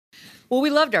Well, we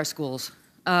loved our schools.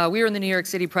 We were in the New York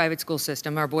City private school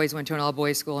system. Our boys went to an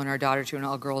all-boys school and our daughter to an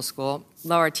all-girls school.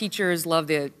 Love our teachers, love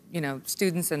the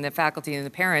students and the faculty and the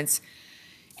parents.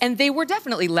 And they were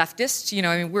definitely leftists.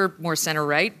 We're more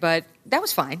center-right, but that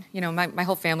was fine. My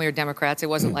whole family are Democrats. It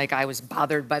wasn't like I was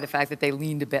bothered by the fact that they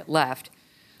leaned a bit left.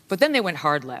 But then they went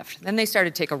hard left. Then they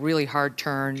started to take a really hard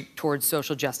turn towards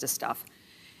social justice stuff.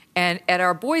 And at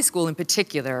our boys' school in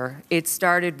particular, it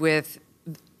started with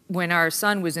when our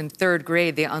son was in 3rd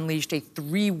grade, they unleashed a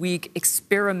 3-week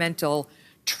experimental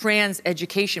trans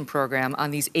education program on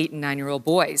these 8 and 9-year-old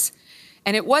boys.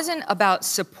 And it wasn't about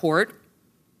support.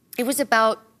 It was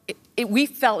about, we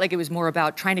felt like it was more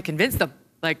about trying to convince them,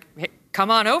 like, hey,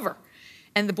 come on over.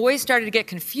 And the boys started to get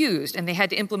confused, and they had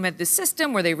to implement this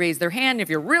system where they raise their hand. If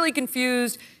you're really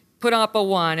confused, put up a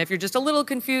 1. If you're just a little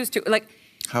confused,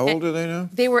 How old are they now?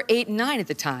 They were 8 and 9 at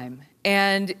the time.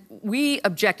 And we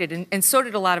objected, and so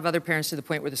did a lot of other parents, to the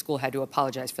point where the school had to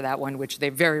apologize for that one, which they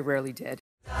very rarely did.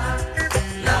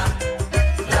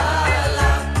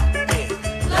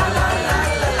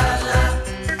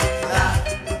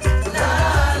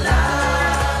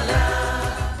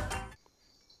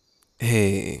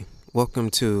 Hey, welcome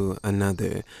to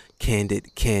another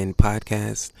Candid Can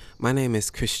podcast. My name is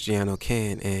Cristiano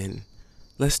Can, and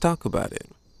let's talk about it.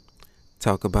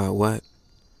 Talk about what?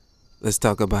 Let's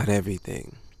talk about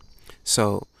everything.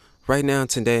 So, right now,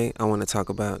 today, I want to talk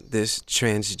about this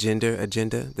transgender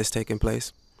agenda that's taking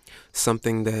place.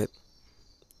 Something that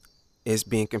is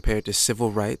being compared to civil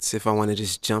rights, if I want to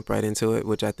just jump right into it,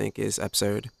 which I think is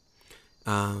absurd.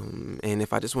 And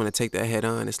if I just want to take that head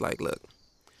on, it's like, look,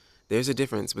 there's a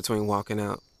difference between walking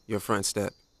out your front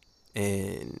step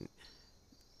and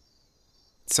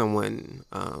someone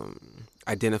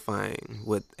identifying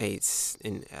with a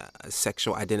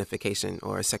sexual identification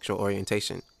or a sexual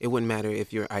orientation. It wouldn't matter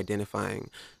if you're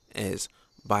identifying as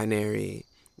binary,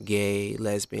 gay,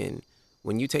 lesbian.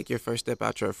 When you take your first step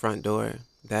out your front door,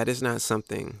 that is not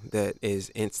something that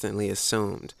is instantly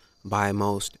assumed by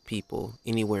most people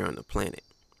anywhere on the planet.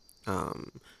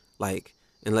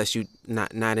 Unless you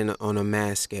not on a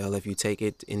mass scale, if you take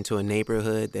it into a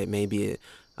neighborhood that may be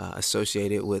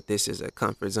associated with this is a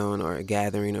comfort zone or a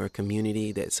gathering or a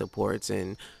community that supports,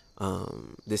 and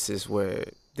this is where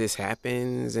this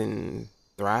happens and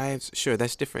thrives. Sure,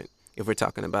 that's different. If we're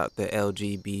talking about the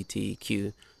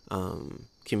LGBTQ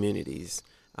communities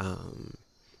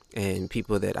and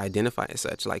people that identify as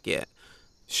such,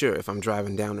 sure, if I'm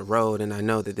driving down the road and I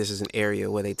know that this is an area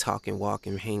where they talk and walk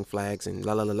and hang flags and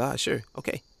la la la la, sure,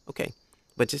 okay.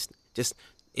 But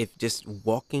just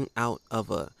walking out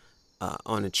of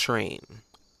on a train,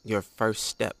 your first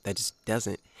step, that just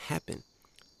doesn't happen.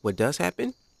 What does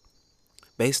happen,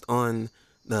 based on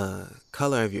the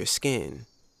color of your skin,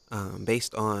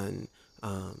 based on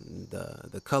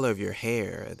the color of your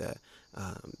hair,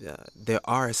 there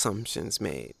are assumptions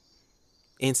made.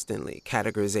 Instantly,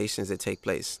 categorizations that take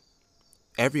place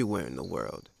everywhere in the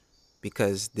world,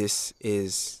 because this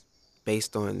is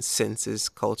based on senses,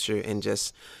 culture, and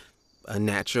just a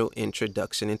natural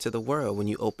introduction into the world. When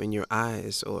you open your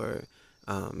eyes, or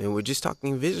and we're just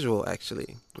talking visual,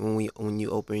 actually, when you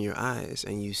open your eyes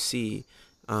and you see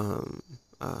the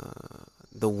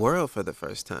world for the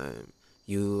first time,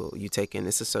 you take in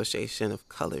this association of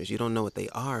colors. You don't know what they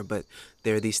are, but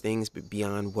there are these things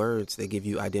beyond words that give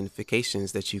you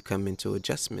identifications that you come into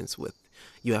adjustments with.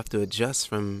 You have to adjust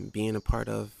from being a part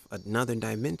of another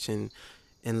dimension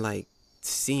and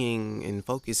seeing and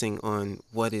focusing on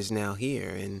what is now here.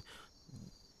 And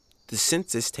the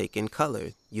senses take in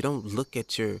color. You don't look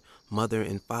at your mother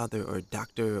and father or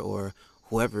doctor or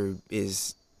whoever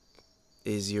is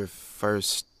your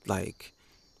first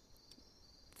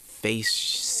face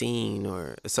scene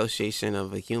or association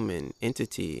of a human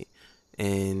entity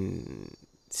and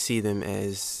see them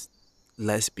as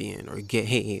lesbian or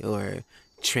gay or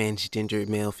transgender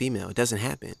male female. It doesn't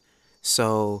happen.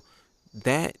 So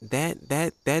that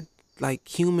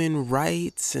human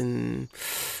rights and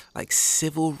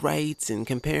civil rights and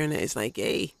comparing it, it's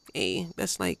hey,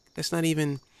 that's not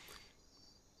even,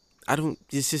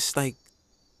 it's just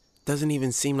doesn't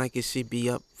even seem like it should be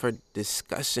up for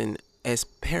discussion as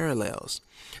parallels.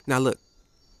 Now look,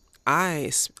 I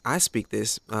speak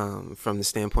this from the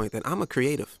standpoint that I'm a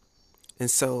creative,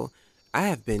 and so I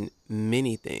have been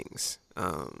many things,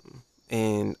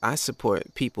 and I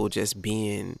support people just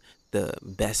being the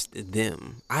best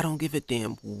them. I don't give a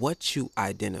damn what you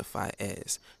identify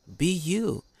as. Be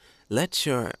you. Let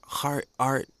your heart,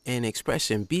 art, and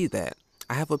expression be that.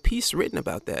 I have a piece written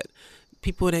about that.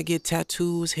 People that get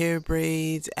tattoos, hair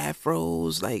braids,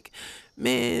 afros,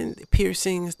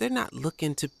 piercings, they're not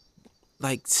looking to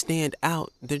like stand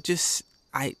out. They're just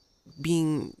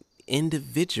being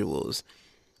individuals,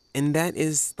 and that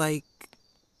is like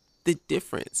the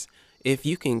difference. If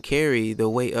you can carry the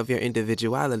weight of your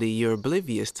individuality, you're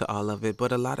oblivious to all of it.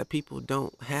 But a lot of people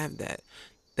don't have that.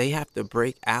 They have to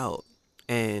break out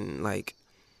and like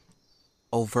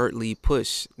overtly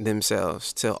push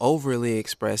themselves to overly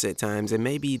express at times. And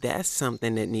maybe that's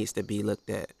something that needs to be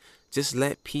looked at. Just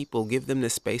let people, give them the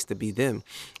space to be them.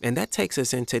 And that takes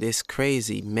us into this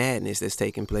crazy madness that's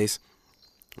taking place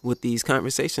with these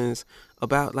conversations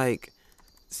about like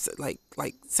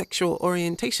sexual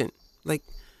orientation. Like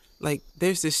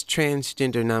there's this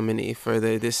transgender nominee for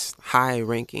this high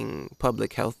ranking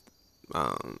public health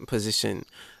position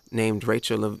named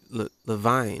Rachel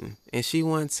Levine, and she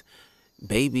wants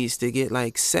babies to get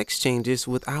like sex changes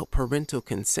without parental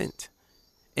consent.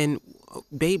 And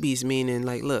babies meaning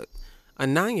like, look, a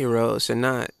 9-year-old should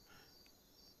not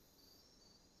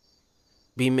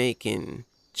be making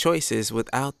choices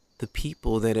without the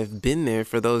people that have been there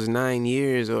for those 9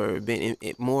 years or been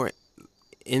more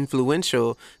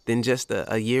influential than just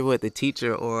a year with a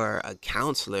teacher or a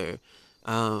counselor,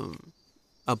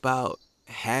 about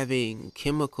having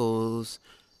chemicals.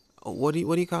 What do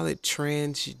you call it?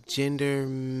 Transgender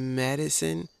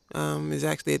medicine is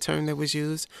actually a term that was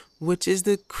used, which is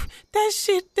that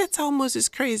shit that's almost as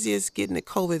crazy as getting a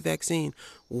COVID vaccine,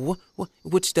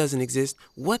 which doesn't exist.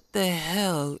 What the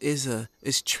hell is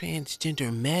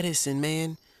transgender medicine,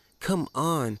 man? Come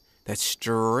on. That's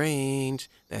strange.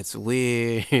 That's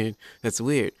weird. That's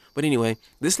weird. But anyway,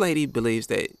 this lady believes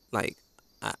that like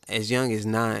as young as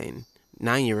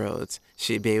 9-year-olds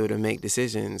should be able to make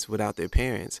decisions without their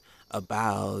parents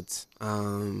about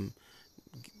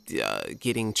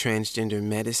getting transgender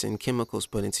medicine chemicals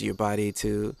put into your body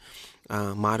to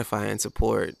modify and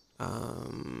support,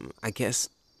 I guess,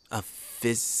 a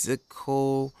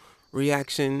physical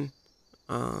reaction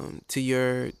to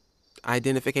your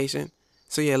identification.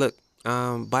 So yeah, look,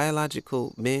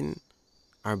 biological men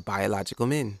are biological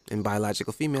men, and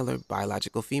biological female are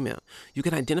biological female. You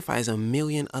can identify as a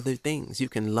million other things. You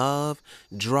can love,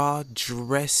 draw,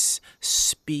 dress,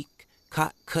 speak,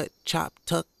 cut, chop,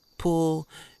 tuck, pull,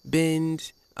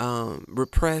 bend,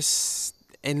 repress,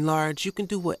 enlarge. You can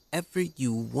do whatever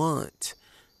you want.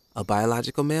 A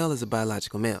biological male is a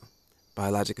biological male.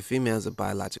 Biological female is a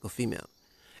biological female.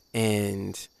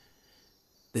 And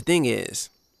the thing is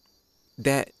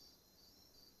that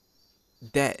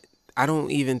I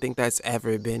don't even think that's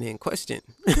ever been in question.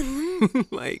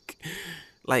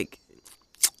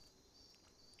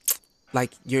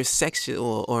 like your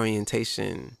sexual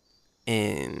orientation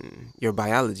and your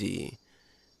biology,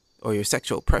 or your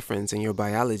sexual preference and your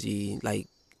biology, like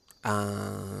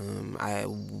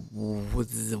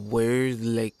where,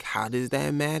 like, how does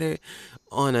that matter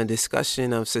on a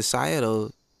discussion of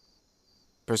societal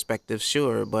perspective?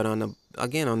 Sure, but on the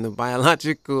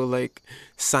biological, like,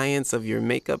 science of your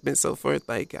makeup and so forth,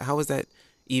 like, how is that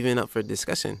even up for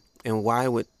discussion? And why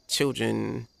would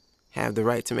children have the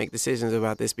right to make decisions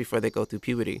about this before they go through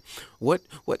puberty? What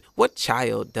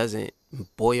child doesn't,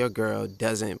 boy or girl,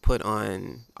 doesn't put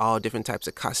on all different types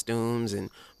of costumes and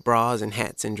bras and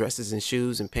hats and dresses and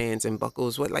shoes and pants and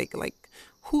buckles? What, like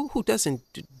who doesn't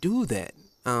do that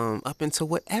up until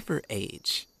whatever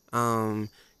age?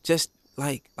 Just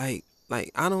like I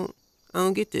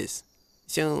don't get this.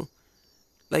 So,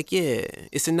 like, yeah,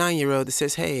 it's a 9-year-old that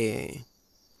says, hey,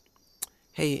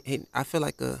 I feel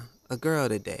like a girl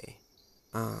today.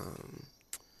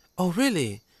 Oh,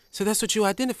 really? So that's what you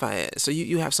identify as. So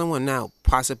you have someone now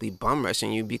possibly bum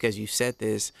rushing you because you said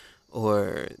this,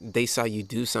 or they saw you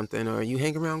do something, or you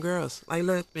hang around girls. Like,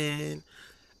 look, man,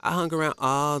 I hung around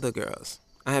all the girls.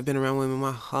 I have been around women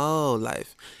my whole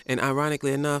life. And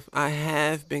ironically enough, I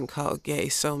have been called gay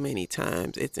so many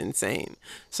times. It's insane.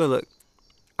 So look,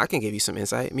 I can give you some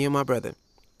insight. Me and my brother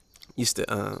used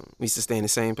to stay in the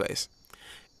same place.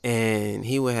 And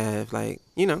he would have, like,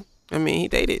 he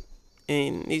dated.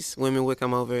 And these women would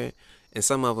come over, and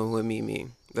some of them would meet me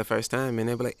the first time. And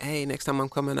they'd be like, hey, next time I'm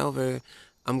coming over,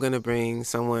 I'm going to bring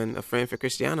a friend for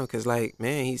Cristiano. Because, like,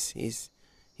 man, he's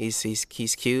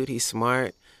cute, he's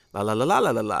smart, la la la la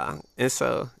la la la. And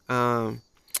so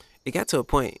it got to a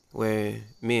point where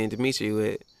me and Dimitri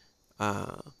would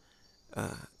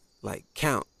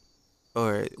count,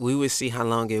 or we would see how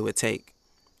long it would take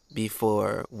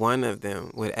before one of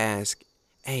them would ask,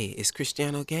 hey, is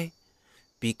Cristiano gay?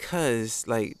 Because,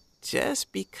 like,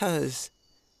 just because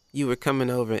you were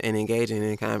coming over and engaging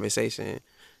in conversation,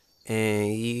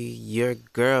 and your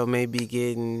girl may be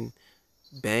getting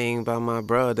banged by my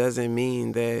bro, doesn't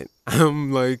mean that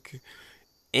I'm, like,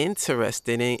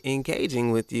 interested in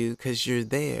engaging with you because you're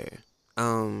there.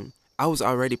 I was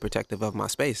already protective of my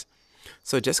space.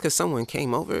 So just because someone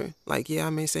came over, like, yeah, I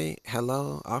may say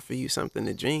hello, offer you something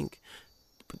to drink,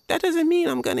 but that doesn't mean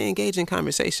I'm going to engage in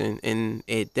conversation. And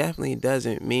it definitely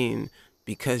doesn't mean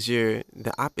because you're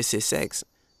the opposite sex,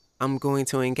 I'm going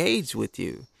to engage with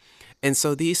you. And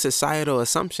so these societal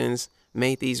assumptions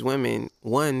made these women,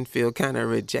 one, feel kind of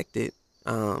rejected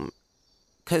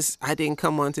because I didn't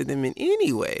come onto them in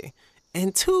any way.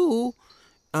 And two,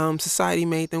 society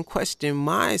made them question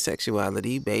my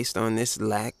sexuality based on this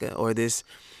lack or this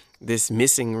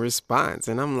missing response.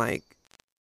 And I'm like,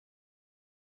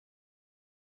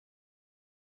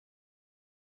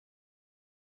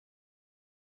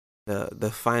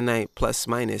 the finite plus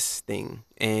minus thing,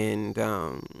 and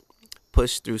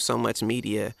pushed through so much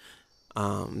media,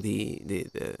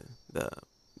 the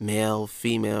male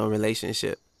female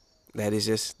relationship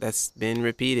that's been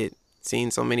repeated,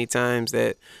 seen so many times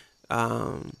that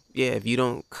yeah, if you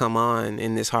don't come on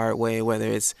in this hard way, whether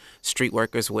it's street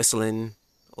workers whistling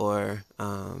or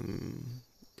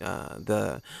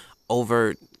the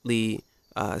overtly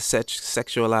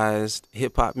sexualized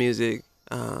hip hop music,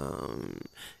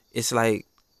 it's like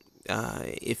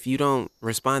if you don't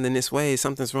respond in this way,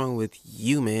 something's wrong with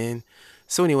you, man.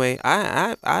 So anyway,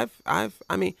 I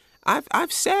mean,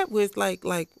 I've sat with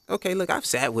okay, look, I've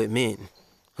sat with men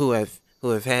who have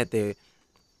had their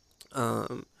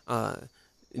um, uh,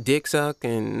 dick suck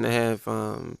and have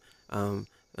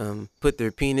put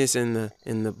their penis in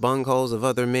the bung holes of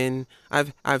other men.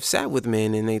 I've sat with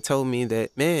men and they told me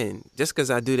that, man, just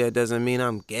because I do that doesn't mean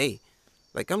I'm gay.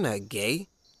 Like, I'm not gay.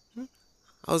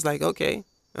 I was like, okay.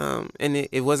 And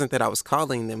it wasn't that I was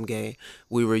calling them gay.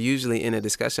 We were usually in a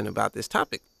discussion about this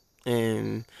topic,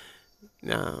 and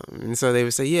so they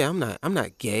would say, yeah, I'm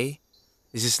not gay.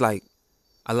 It's just like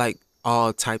I like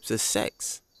all types of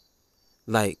sex.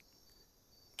 Like,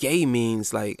 gay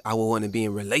means like I would want to be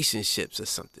in relationships or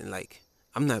something. Like,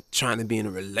 I'm not trying to be in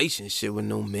a relationship with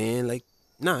no man. Like,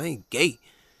 nah, I ain't gay.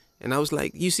 And I was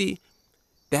like, you see,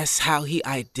 that's how he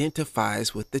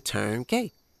identifies with the term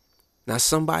gay. Now,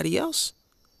 somebody else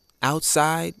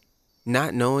outside,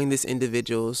 not knowing this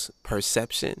individual's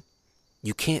perception,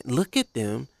 you can't look at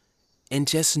them and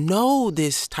just know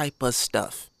this type of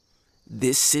stuff.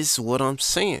 This is what I'm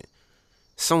saying.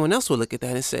 Someone else will look at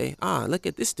that and say, look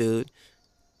at this dude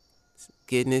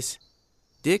getting his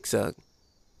dick sucked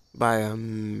by a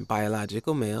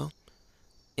biological male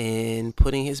and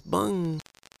putting his bung.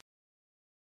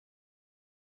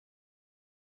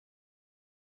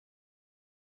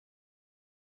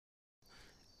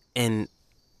 And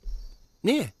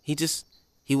yeah, he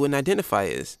wouldn't identify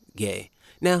as gay.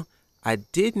 Now, I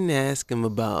didn't ask him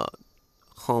about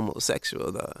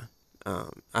homosexual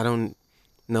though. I don't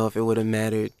know if it would have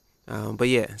mattered. But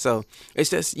yeah, so it's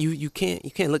just you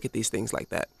can't look at these things like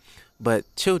that. But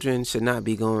children should not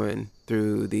be going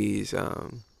through these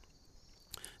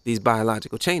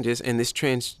biological changes, and this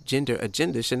transgender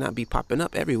agenda should not be popping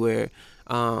up everywhere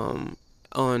on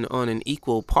an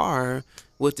equal par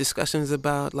with discussions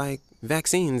about like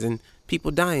vaccines and people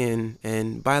dying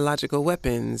and biological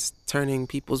weapons turning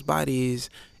people's bodies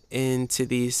into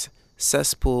these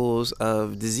cesspools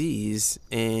of disease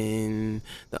and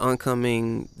the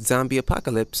oncoming zombie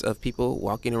apocalypse of people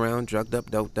walking around drugged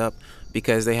up, doped up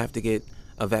because they have to get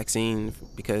a vaccine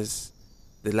because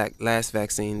the last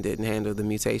vaccine didn't handle the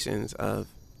mutations of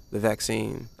the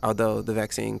vaccine, although the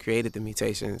vaccine created the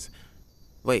mutations.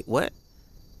 Wait, what?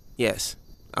 Yes.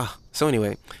 So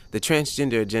anyway, the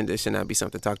transgender agenda should not be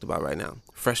something talked about right now.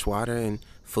 Fresh water and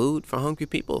food for hungry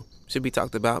people should be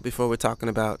talked about before we're talking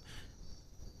about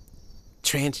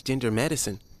transgender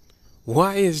medicine.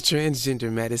 Why is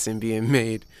transgender medicine being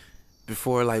made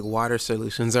before like water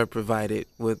solutions are provided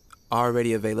with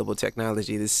already available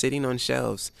technology that's sitting on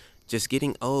shelves just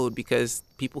getting old because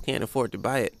people can't afford to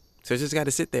buy it? So it's just got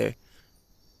to sit there.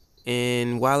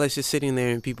 And while it's just sitting there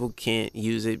and people can't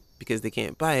use it because they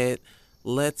can't buy it,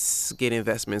 let's get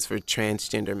investments for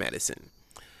transgender medicine.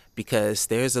 Because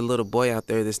there's a little boy out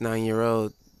there, this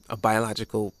 9-year-old, a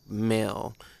biological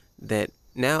male, that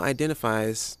now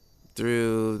identifies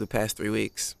through the past 3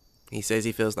 weeks. He says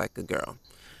he feels like a girl.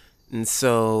 And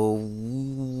so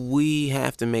we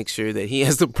have to make sure that he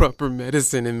has the proper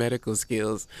medicine and medical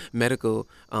skills, medical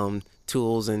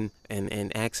tools and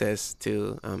access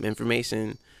to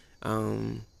information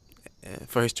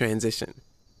for his transition.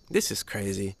 This is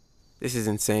crazy. This is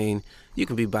insane. You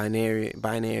can be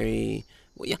binary.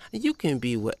 Well, yeah, you can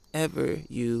be whatever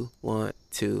you want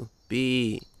to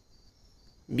be.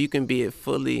 You can be it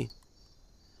fully,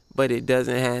 but it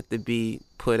doesn't have to be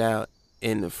put out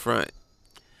in the front.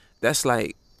 That's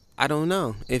like, I don't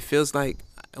know. It feels like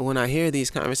when I hear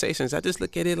these conversations, I just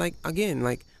look at it like, again,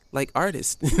 like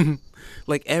artists.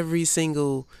 Like every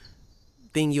single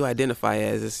thing you identify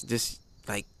as is just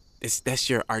like, that's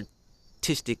your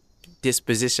artistic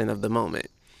disposition of the moment.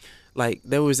 Like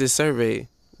there was this survey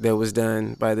that was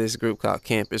done by this group called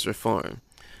Campus Reform,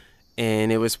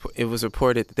 and it was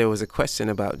reported that there was a question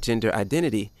about gender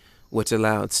identity, which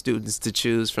allowed students to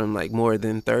choose from like more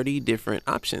than 30 different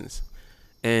options.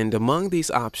 And among these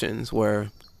options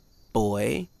were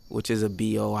boy, which is a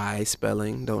B-O-I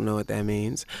spelling, don't know what that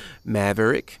means,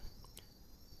 maverick,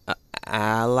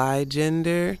 ally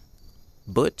gender,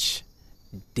 butch,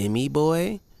 demi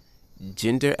boy,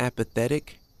 gender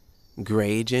apathetic,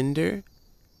 gray gender,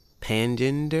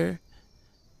 pangender,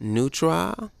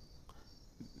 neutral,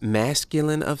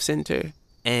 masculine of center,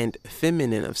 and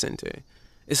feminine of center.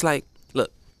 It's like,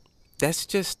 look, that's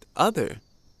just other.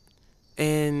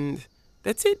 And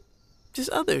that's it. Just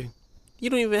other. You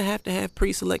don't even have to have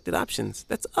pre-selected options.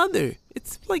 That's other.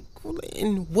 It's like,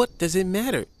 and what does it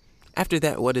matter? After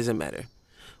that, what does it matter?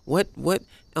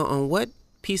 On what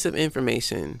piece of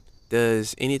information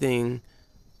does anything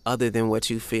other than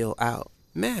what you fill out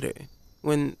matter?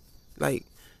 When, like,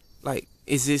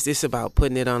 is this about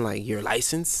putting it on like your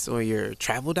license or your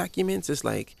travel documents? It's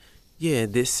like, yeah,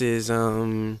 this is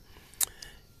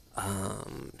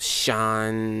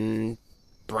Sean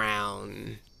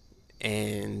Brown,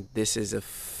 and this is a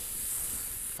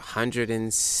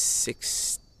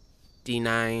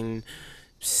 169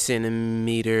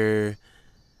 centimeter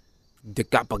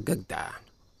decapagada.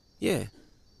 Yeah,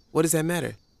 what does that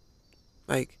matter?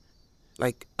 Like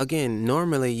again,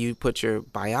 normally you put your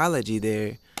biology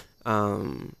there.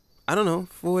 I don't know,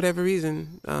 for whatever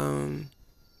reason.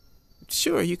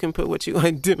 Sure, you can put what you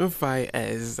identify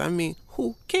as. I mean,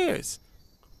 who cares?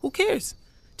 Who cares?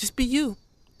 Just be you.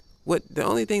 The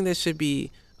only thing that should be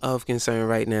of concern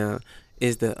right now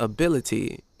is the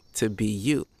ability to be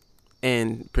you,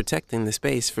 and protecting the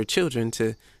space for children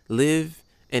to live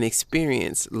and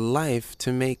experience life,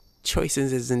 to make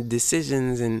choices and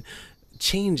decisions and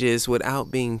changes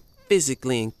without being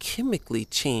physically and chemically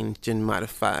changed and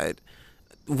modified,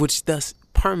 which thus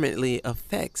permanently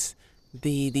affects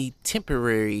the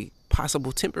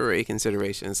possible temporary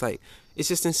considerations. Like, it's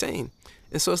just insane.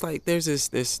 And so it's like there's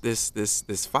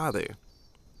this father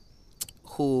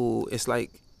who is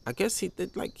like, I guess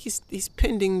he's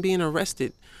pending being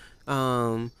arrested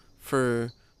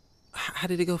for, how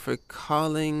did it go, for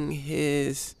calling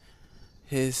his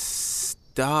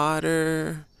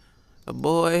daughter a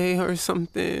boy or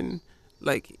something.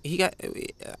 Like, he got,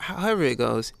 however it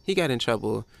goes, he got in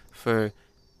trouble for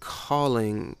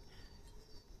calling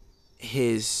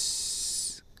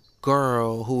his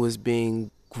girl who was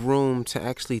being groomed to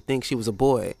actually think she was a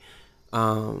boy.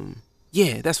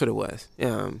 Yeah, that's what it was.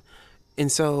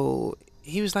 And so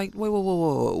he was like,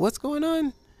 whoa, what's going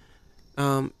on?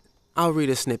 I'll read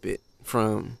a snippet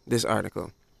from this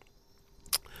article.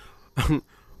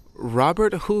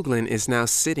 Robert Hoogland is now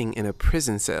sitting in a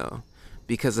prison cell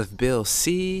because of Bill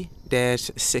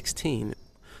C-16,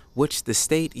 which the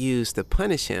state used to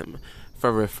punish him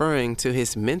for referring to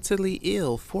his mentally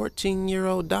ill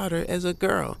 14-year-old daughter as a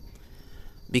girl.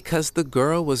 Because the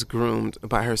girl was groomed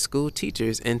by her school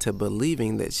teachers into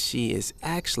believing that she is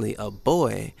actually a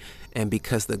boy, and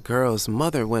because the girl's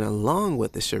mother went along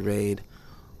with the charade,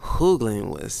 Hoogland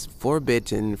was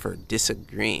forbidden for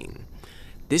disagreeing.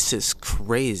 This is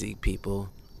crazy, people.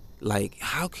 Like,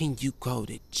 how can you go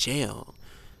to jail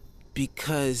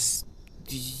because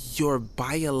your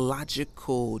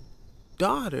biological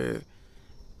daughter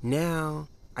now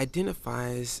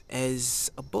identifies as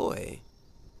a boy?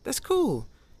 That's cool.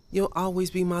 You'll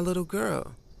always be my little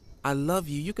girl. I love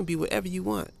you. You can be whatever you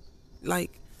want.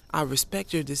 Like, I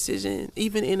respect your decision,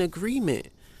 even in agreement.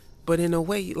 But in a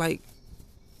way, like,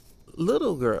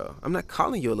 little girl. I'm not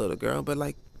calling you a little girl, but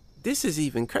like, this is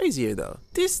even crazier though.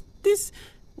 This,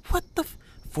 what the,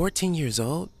 14 years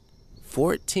old?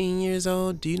 14 years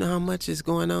old? Do you know how much is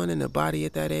going on in the body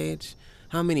at that age?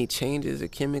 How many changes are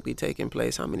chemically taking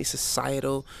place? How many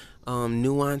societal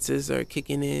nuances are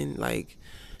kicking in? Like,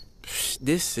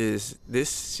 this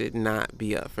should not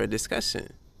be up for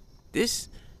discussion. This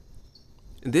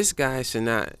guy should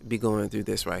not be going through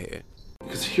this right here.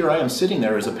 Because here I am sitting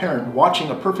there as a parent watching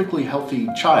a perfectly healthy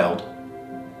child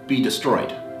be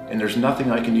destroyed. And there's nothing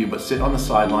I can do but sit on the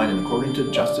sideline and, according to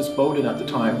Justice Bowden at the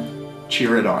time,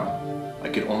 cheer it on. I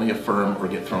could only affirm or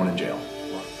get thrown in jail.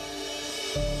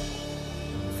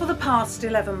 For the past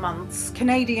 11 months,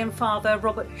 Canadian father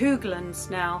Robert Hoogland's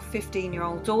now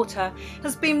 15-year-old daughter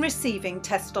has been receiving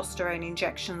testosterone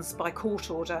injections by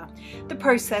court order. The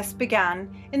process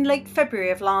began in late February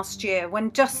of last year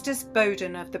when Justice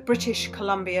Bowden of the British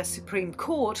Columbia Supreme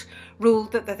Court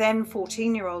ruled that the then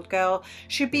 14-year-old girl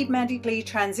should be medically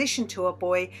transitioned to a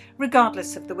boy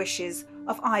regardless of the wishes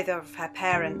of either of her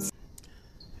parents.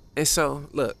 And so,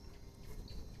 look,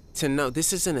 to know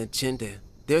this is an agenda.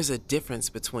 There's a difference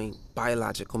between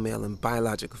biological male and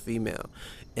biological female.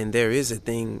 And there is a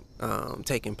thing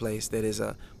taking place that is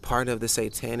a part of the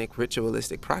satanic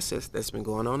ritualistic process that's been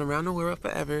going on around the world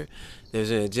forever.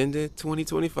 There's an Agenda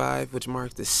 2025, which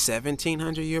marks the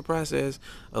 1700-year process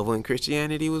of when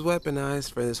Christianity was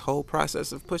weaponized for this whole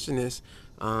process of pushing this.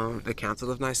 The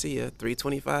Council of Nicaea,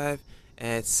 325,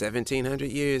 adds 1700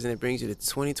 years, and it brings you to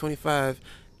 2025.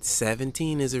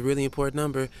 17 is a really important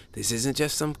number. This isn't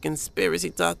just some conspiracy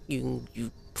talk. You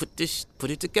put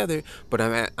it together. But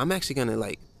I'm actually gonna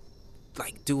like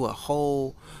do a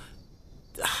whole.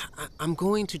 I'm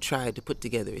going to try to put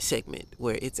together a segment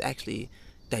where it's actually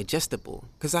digestible,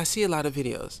 because I see a lot of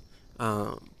videos,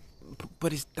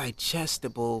 but it's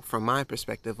digestible from my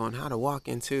perspective on how to walk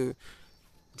into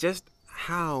just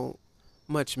how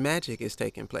much magic is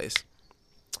taking place.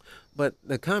 But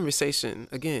the conversation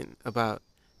again about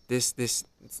this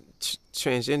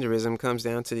transgenderism comes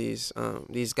down to these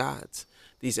gods,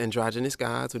 these androgynous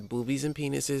gods with boobies and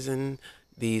penises, and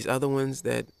these other ones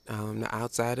that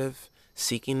outside of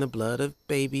seeking the blood of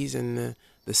babies and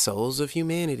the souls of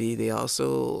humanity, they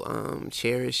also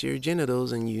cherish your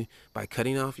genitals, and you, by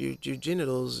cutting off your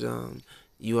genitals,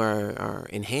 you are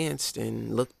enhanced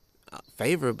and looked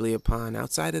favorably upon.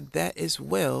 Outside of that as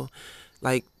well,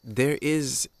 like, there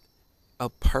is a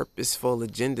purposeful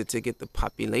agenda to get the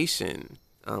population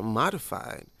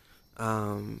modified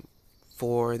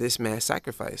for this mass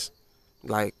sacrifice.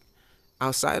 Like,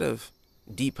 outside of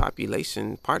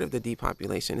depopulation, part of the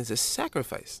depopulation is a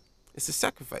sacrifice. It's a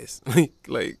sacrifice.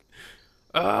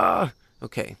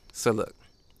 Okay, so look,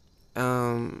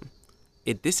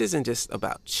 this isn't just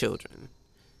about children.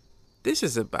 This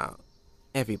is about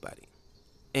everybody,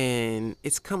 and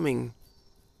it's coming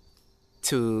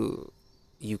to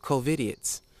you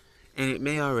COVIDiots, and it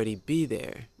may already be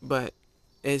there, but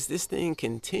as this thing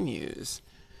continues,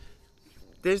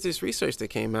 there's this research that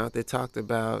came out that talked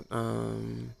about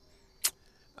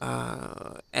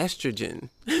estrogen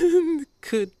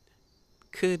could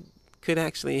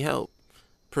actually help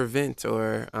prevent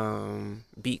or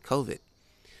beat COVID.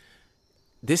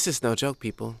 This is no joke,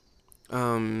 people.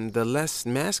 The less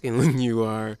masculine you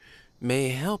are may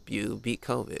help you beat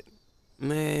COVID.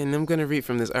 Man, I'm gonna read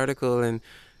from this article, and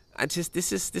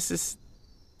this is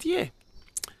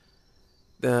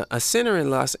a center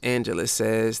in Los Angeles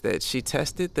says that she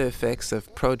tested the effects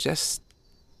of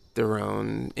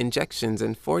progesterone injections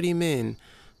in 40 men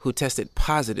who tested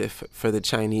positive for the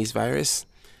Chinese virus.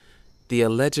 The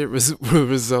alleged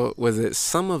result was that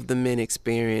some of the men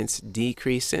experienced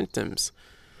decreased symptoms,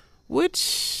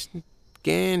 which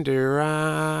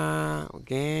Gandhari,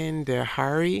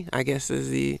 I guess is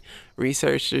the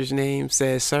researcher's name,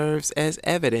 says serves as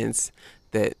evidence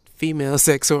that female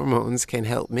sex hormones can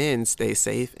help men stay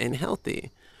safe and healthy.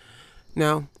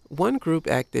 Now, one group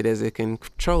acted as a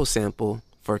control sample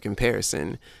for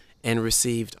comparison and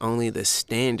received only the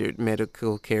standard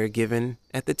medical care given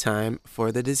at the time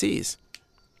for the disease.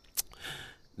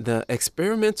 The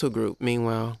experimental group,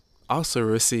 meanwhile, also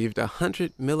received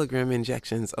 100 milligram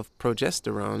injections of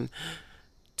progesterone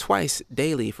twice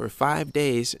daily for 5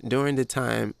 days during the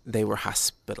time they were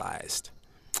hospitalized.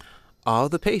 All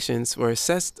the patients were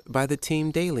assessed by the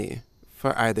team daily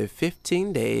for either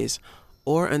 15 days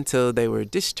or until they were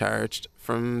discharged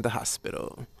from the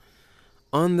hospital.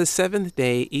 On the 7th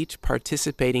day, each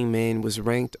participating man was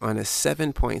ranked on a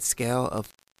 7-point scale of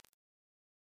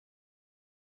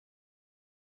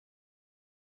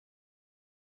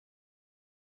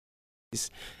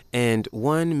and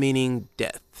 1 meaning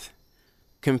death.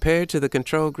 Compared to the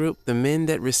control group, the men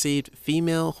that received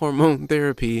female hormone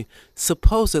therapy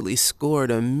supposedly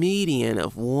scored a median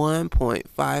of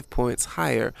 1.5 points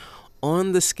higher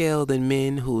on the scale than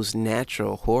men whose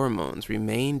natural hormones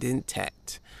remained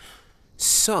intact.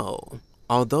 So,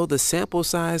 although the sample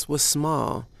size was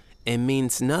small, it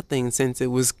means nothing since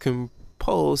it was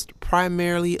composed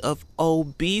primarily of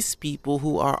obese people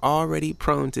who are already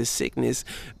prone to sickness,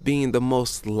 being the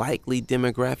most likely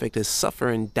demographic to suffer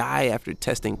and die after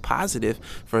testing positive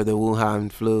for the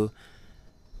Wuhan flu.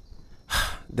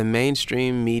 The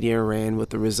mainstream media ran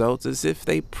with the results as if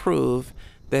they prove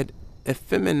that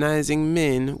effeminizing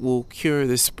men will cure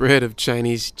the spread of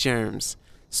Chinese germs.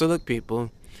 So look,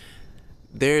 people,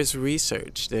 there's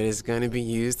research that is going to be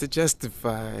used to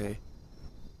justify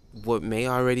what may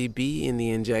already be in the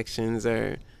injections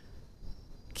or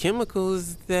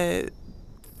chemicals that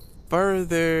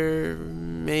further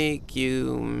make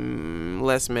you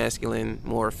less masculine,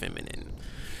 more feminine.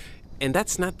 And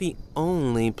that's not the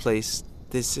only place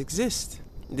this exists.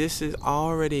 This is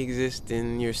already exists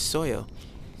in your soil.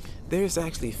 There's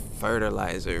actually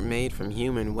fertilizer made from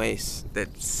human waste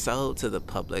that's sold to the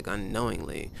public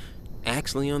unknowingly.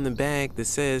 Actually on the bag that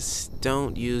says,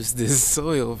 don't use this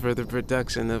soil for the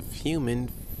production of human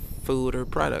food or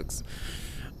products.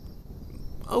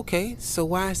 Okay, so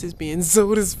why is this being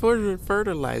sold as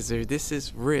fertilizer? This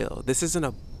is real. This isn't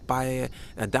a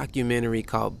documentary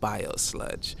called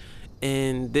Biosludge.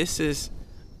 And this is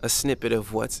a snippet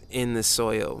of what's in the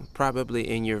soil, probably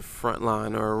in your front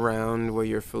lawn or around where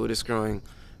your food is growing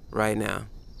right now.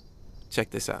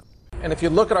 Check this out. And if you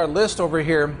look at our list over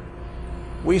here,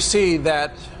 we see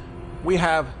that we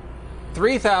have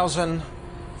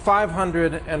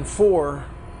 3,504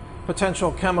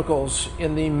 potential chemicals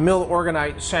in the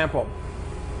milorganite sample.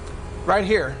 Right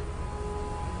here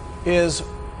is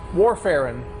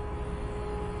warfarin,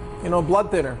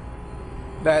 blood thinner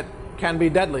that can be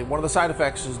deadly. One of the side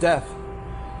effects is death.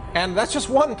 And that's just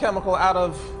one chemical out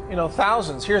of,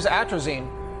 thousands. Here's atrazine,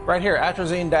 right here,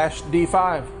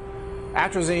 atrazine-D5.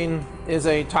 Atrazine is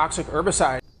a toxic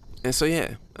herbicide. And so,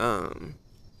 yeah,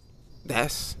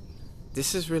 this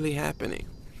is really happening.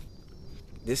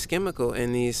 This chemical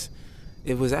in these,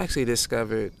 it was actually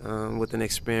discovered with an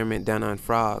experiment done on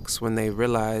frogs when they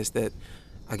realized that,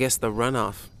 I guess, the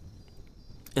runoff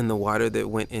in the water that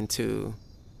went into,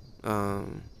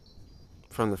 from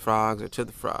the frogs or to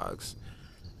the frogs,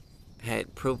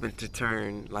 had proven to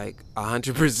turn like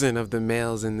 100% of the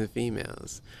males and the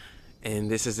females. And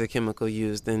this is a chemical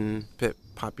used in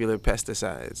popular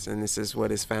pesticides. And this is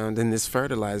what is found in this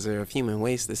fertilizer of human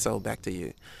waste that's sold back to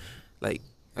you. Like,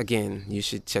 again, you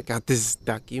should check out this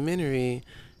documentary.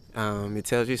 It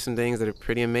tells you some things that are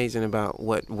pretty amazing about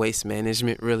what waste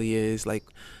management really is. Like,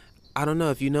 I don't know,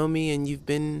 if you know me and you've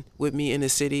been with me in the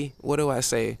city, what do I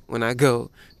say when I go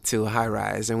to a high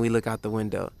rise and we look out the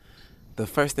window? The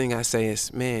first thing I say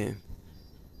is, man,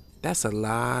 that's a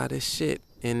lot of shit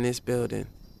in this building.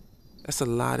 That's a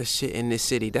lot of shit in this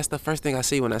city. That's the first thing I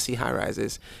see when I see high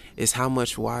rises, is how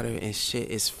much water and shit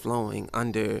is flowing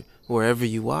under wherever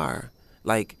you are.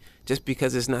 Like, just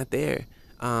because it's not there.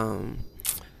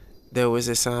 There was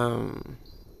this, the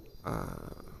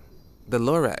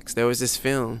Lorax. There was this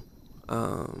film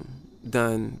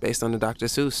done based on the Dr.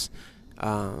 Seuss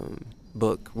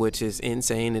book, which is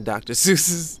insane, and Dr.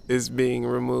 Seuss is being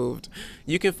removed.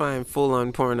 You can find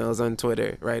full-on pornos on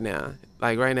Twitter right now.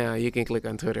 Like right now, you can click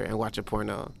on Twitter and watch a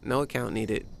porno. No account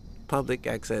needed. Public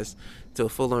access to a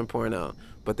full-on porno.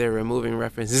 But they're removing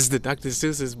references to Dr.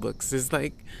 Seuss's books. It's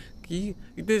like,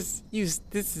 this is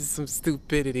some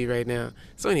stupidity right now.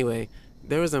 So anyway,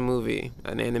 there was a movie,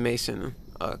 an animation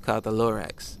called The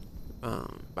Lorax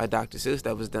by Dr. Seuss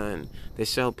that was done that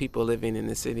showed people living in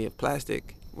the city of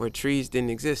plastic where trees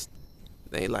didn't exist.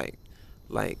 They like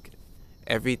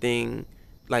everything,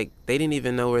 like they didn't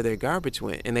even know where their garbage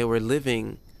went, and they were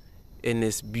living in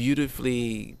this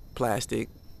beautifully plastic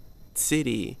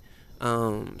city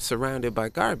surrounded by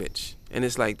garbage. And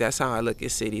it's like, that's how I look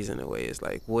at cities in a way. It's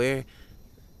like, where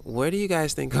do you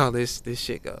guys think all this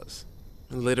shit goes?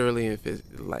 Literally and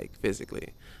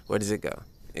physically, where does it go?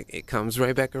 It comes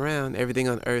right back around. Everything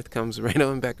on earth comes right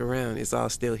on back around. It's all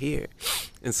still here.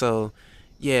 And so,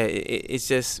 yeah, it's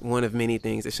just one of many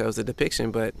things that shows the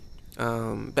depiction. But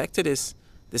back to this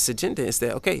agenda is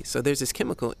that, okay, so there's this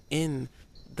chemical in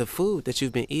the food that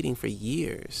you've been eating for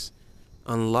years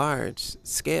on large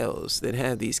scales that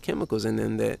have these chemicals in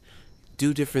them that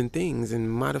do different things and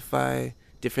modify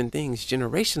different things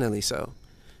generationally so.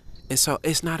 And so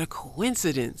it's not a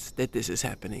coincidence that this is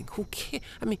happening. Who cares?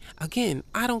 I mean, again,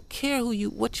 I don't care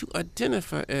what you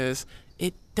identify as.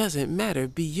 It doesn't matter.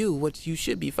 Be you. What you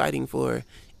should be fighting for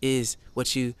is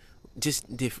what you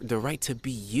the right to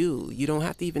be you. You don't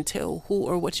have to even tell who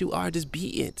or what you are. Just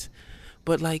be it.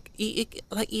 But like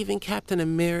even Captain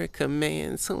America,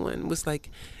 man, someone was like,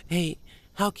 hey,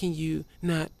 how can you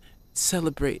not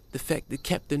celebrate the fact that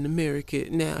Captain America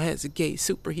now has a gay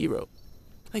superhero?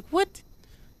 Like, what?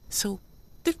 So,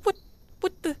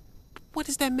 what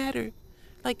does that matter?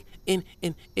 Like,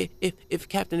 if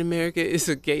Captain America is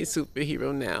a gay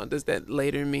superhero now, does that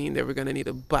later mean that we're gonna need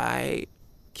to buy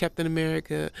Captain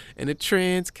America and a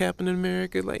trans Captain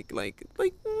America? Like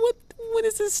what? When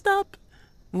does this stop?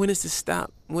 When does this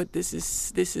stop? This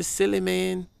is silly,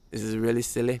 man. This is really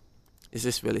silly. It's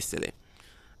just really silly.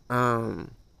 Now,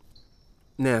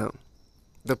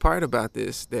 the part about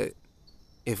this that,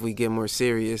 if we get more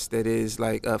serious, that is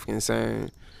like of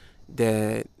concern,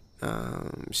 that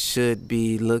should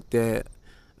be looked at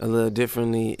a little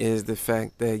differently, is the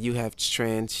fact that you have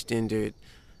transgendered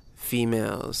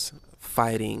females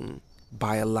fighting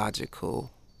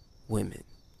biological women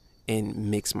in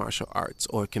mixed martial arts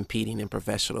or competing in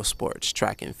professional sports,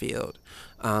 track and field.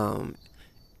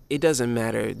 It doesn't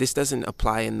matter. This doesn't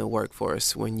apply in the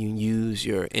workforce when you use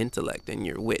your intellect and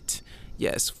your wit.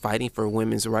 Yes, fighting for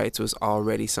women's rights was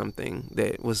already something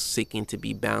that was seeking to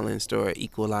be balanced or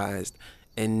equalized.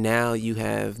 And now you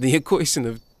have the equation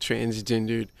of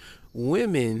transgendered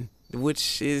women,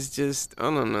 which is just, I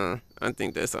don't know. I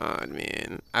think that's odd,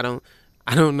 man. I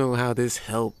don't know how this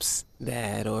helps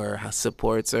that or how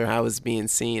supports or how it's being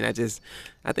seen. I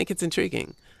think it's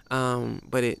intriguing.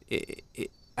 But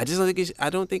I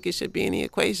don't think it should be in the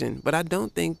equation. But I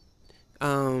don't think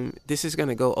this is going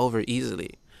to go over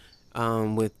easily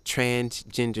with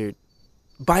transgendered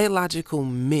biological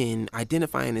men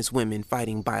identifying as women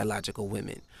fighting biological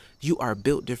women. You are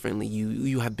built differently.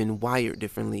 You have been wired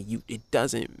differently. It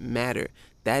doesn't matter.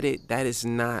 That is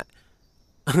not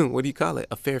what do you call it?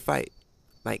 A fair fight.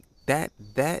 Like that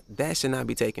should not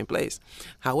be taking place.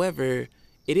 However,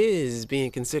 it is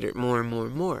being considered more and more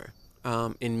and more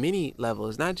in many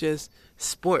levels, not just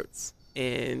sports.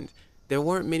 And there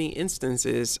weren't many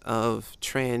instances of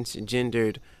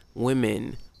transgendered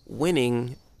women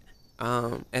winning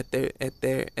at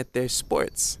their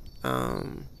sports.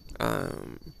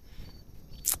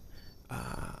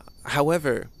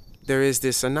 However, there is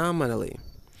this anomaly.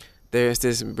 There's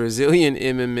this Brazilian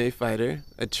MMA fighter,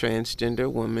 a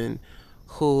transgender woman,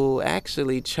 who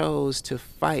actually chose to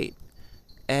fight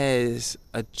as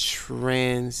a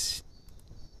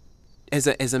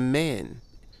man.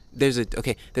 There's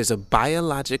a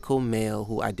biological male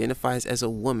who identifies as a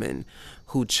woman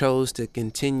who chose to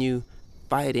continue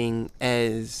fighting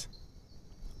as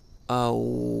a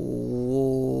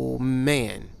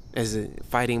man,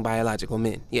 fighting biological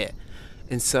men. Yeah.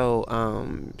 And so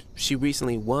she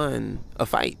recently won a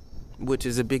fight, which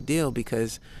is a big deal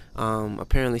because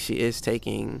apparently she is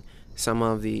taking some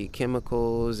of the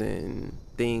chemicals and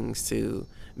things to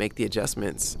make the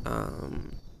adjustments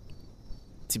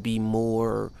to be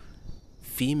more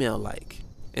female-like.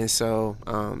 And so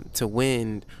to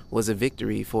win was a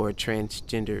victory for a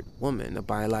transgendered woman, a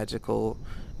biological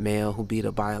male who beat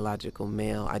a biological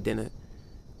male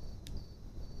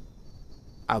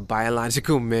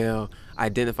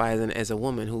identifies as a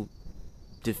woman who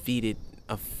defeated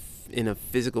in a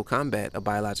physical combat a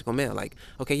biological male. Like,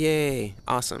 okay, yay,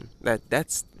 awesome.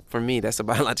 That's for me, that's a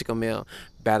biological male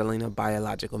battling a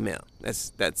biological male.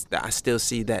 That's I still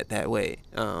see that way.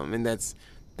 And that's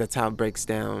how it breaks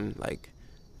down, like,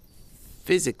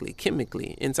 physically,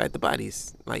 chemically inside the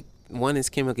bodies. Like, one is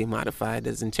chemically modified,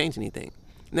 doesn't change anything.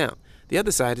 Now, the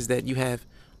other side is that you have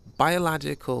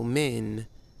biological men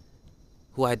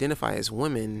who identify as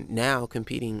women now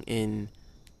competing in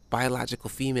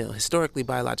historically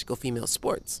biological female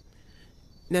sports.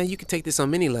 Now, you can take this on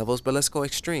many levels, but let's go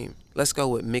extreme. Let's go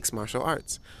with mixed martial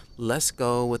arts. Let's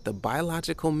go with the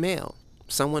biological male,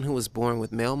 someone who was born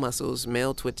with male muscles,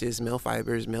 male twitches, male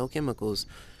fibers, male chemicals,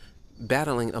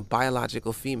 battling a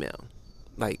biological female.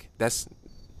 Like, that's,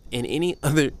 in any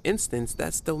other instance,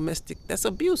 that's domestic, that's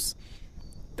abuse.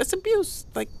 That's abuse.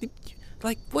 Like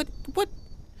what?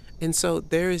 And so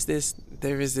there is this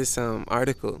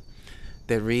article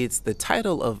that reads, the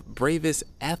title of bravest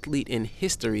athlete in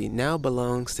history now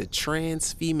belongs to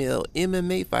trans female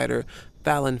MMA fighter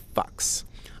Fallon Fox,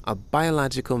 a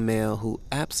biological male who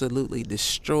absolutely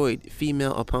destroyed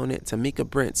female opponent Tamika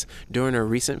Brents during a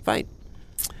recent fight.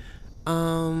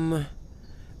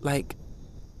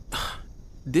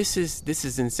 This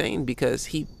is insane because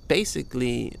he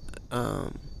basically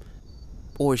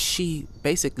or she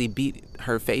basically beat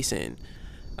her face in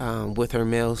with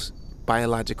her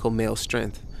biological male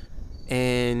strength.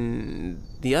 And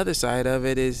the other side of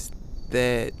it is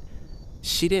that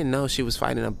she didn't know she was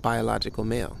fighting a biological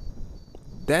male.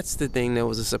 That's the thing that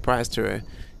was a surprise to her.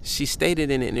 She stated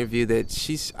in an interview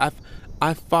that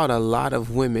I've fought a lot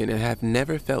of women and have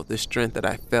never felt the strength that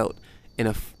I felt in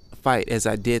a fight as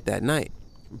I did that night.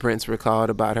 Brents recalled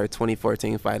about her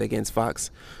 2014 fight against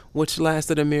Fox, which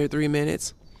lasted a mere 3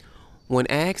 minutes. When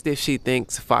asked if she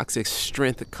thinks Fox's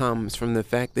strength comes from the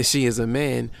fact that she is a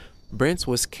man, Brents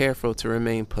was careful to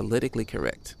remain politically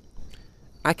correct.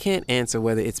 I can't answer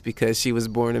whether it's because she was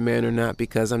born a man or not,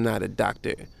 because I'm not a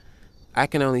doctor. I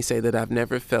can only say that I've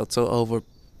never felt so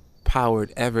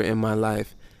overpowered ever in my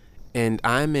life, and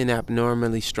I'm an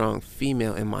abnormally strong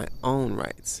female in my own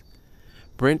rights.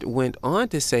 Brent went on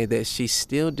to say that she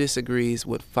still disagrees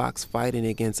with Fox fighting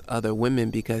against other women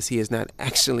because he is not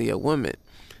actually a woman.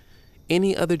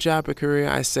 Any other job or career,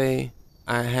 I say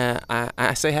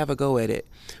have a go at it.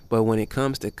 But when it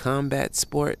comes to combat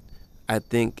sport, I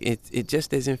think it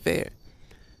just isn't fair.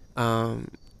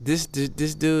 This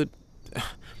dude,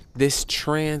 this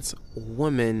trans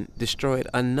woman destroyed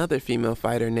another female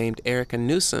fighter named Erica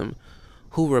Newsom,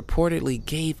 who reportedly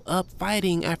gave up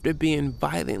fighting after being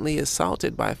violently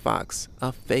assaulted by Fox,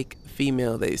 a fake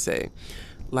female, they say.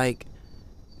 Like,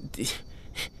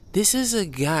 this is a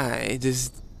guy,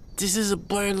 this is a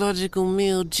biological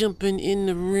male jumping in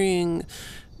the ring,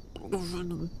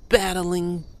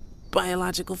 battling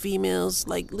biological females,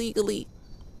 like, legally.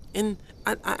 And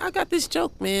I got this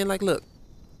joke, man. Like, look.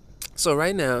 So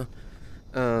right now,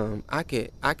 I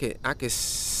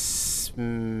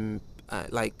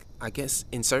guess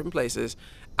in certain places,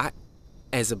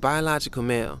 as a biological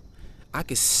male, I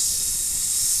could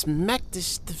smack the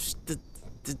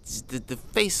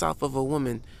face off of a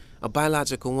woman, a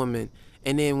biological woman,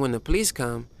 and then when the police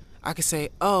come, I could say,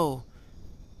 "Oh,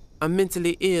 I'm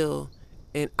mentally ill,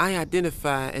 and I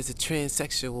identify as a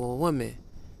transsexual woman."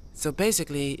 So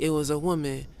basically, it was a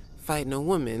woman fighting a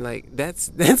woman. Like,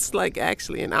 that's like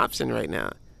actually an option right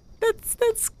now.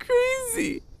 That's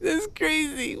crazy. That's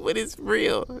crazy, but it's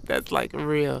real. That's like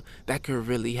real. That could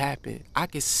really happen. I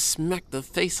could smack the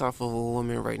face off of a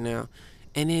woman right now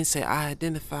and then say I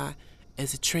identify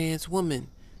as a trans woman.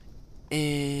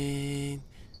 And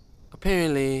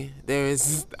apparently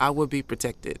I would be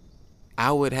protected.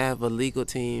 I would have a legal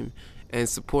team and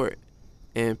support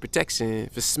and protection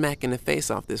for smacking the face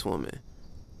off this woman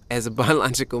as a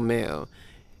biological male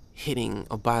hitting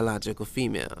a biological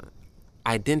female,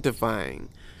 identifying.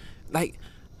 Like,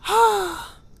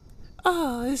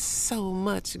 there's so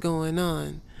much going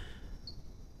on.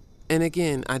 And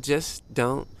again, I just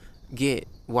don't get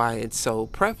why it's so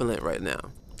prevalent right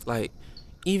now. Like,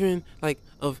 even like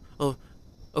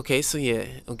okay, so yeah,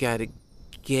 we got a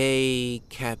gay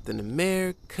Captain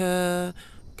America,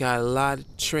 got a lot of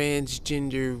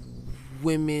transgender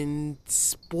women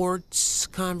sports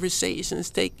conversations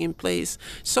taking place,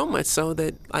 so much so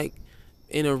that, like,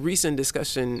 in a recent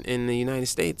discussion in the United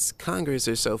States Congress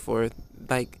or so forth,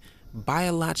 like,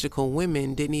 biological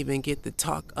women didn't even get to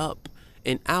talk up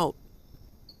and out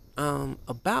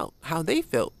about how they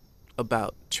felt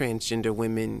about transgender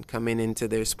women coming into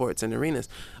their sports and arenas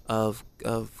of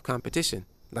competition.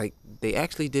 Like, they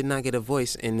actually did not get a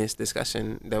voice in this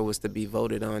discussion that was to be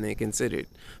voted on and considered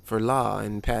for law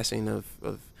and passing of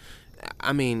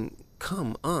I mean,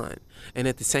 come on. And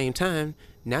at the same time,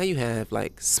 now you have,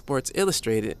 like, Sports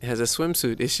Illustrated has a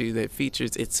swimsuit issue that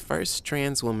features its first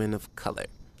trans woman of color.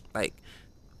 Like,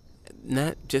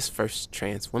 not just first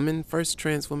trans woman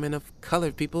of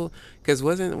color, people. Because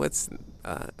was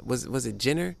it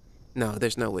Jenner? No,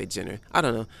 there's no way Jenner. I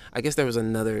don't know. I guess there was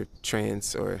another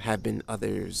trans, or have been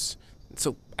others.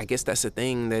 So I guess that's a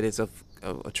thing, that is a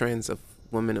trans of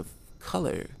woman of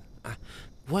color.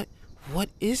 What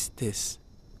is this?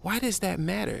 Why does that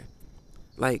matter?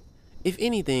 Like, if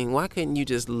anything, why couldn't you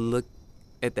just look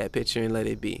at that picture and let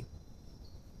it be?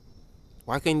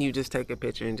 Why couldn't you just take a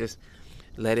picture and just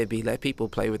let it be? Let people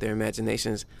play with their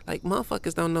imaginations. Like,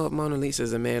 motherfuckers don't know if Mona Lisa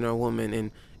is a man or a woman,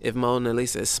 and if Mona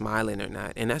Lisa is smiling or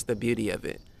not. And that's the beauty of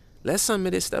it. Let some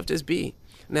of this stuff just be.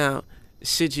 Now,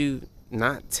 should you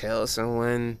not tell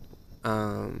someone?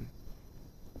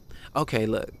 Okay,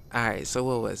 look. All right, so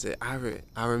what was it? I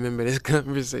remember this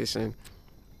conversation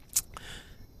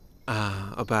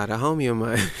about a homie of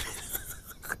mine.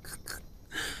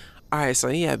 All right, so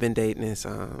he had been dating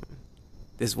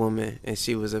this woman, and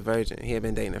she was a virgin. He had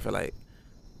been dating her for, like,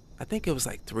 I think it was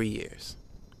like 3 years,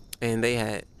 and they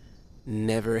had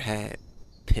never had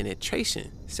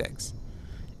penetration sex.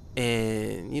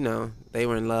 And, you know, they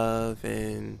were in love,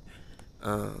 and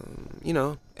you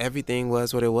know, everything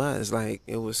was what it was. Like,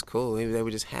 it was cool. They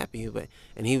were just happy, he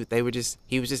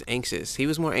was just anxious. He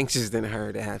was more anxious than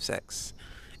her to have sex.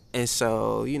 And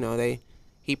so, you know,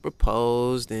 he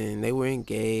proposed, and they were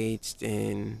engaged,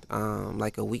 and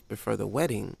like a week before the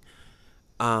wedding,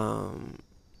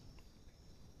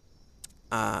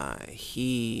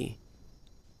 he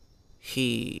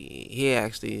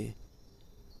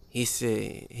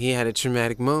said he had a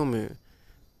traumatic moment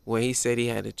where he said he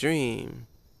had a dream,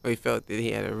 or he felt that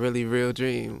he had a really real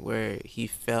dream where he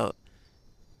felt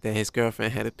that his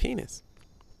girlfriend had a penis.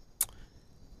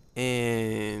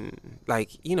 And,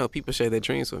 like, you know, people share their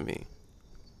dreams with me.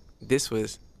 This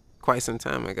was quite some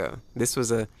time ago. This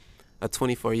was a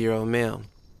 24-year-old male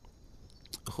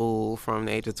who, from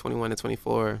the age of 21 to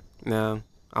 24, now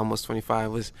almost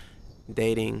 25, was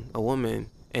dating a woman,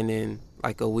 and then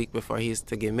like a week before he was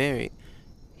to get married,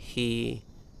 he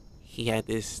had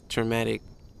this traumatic,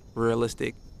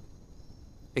 realistic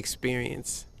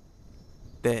experience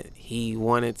that he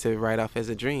wanted to write off as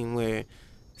a dream, where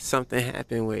something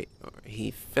happened where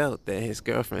he felt that his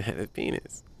girlfriend had a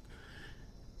penis.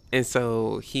 And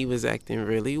so he was acting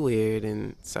really weird,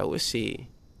 and so was she.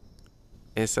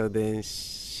 And so then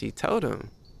she told him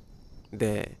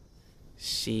that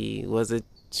she was a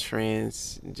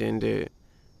transgender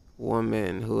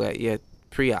woman who had yet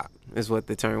pre-op is what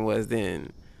the term was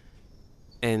then,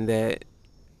 and that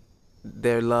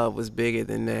their love was bigger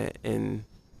than that. And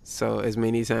so as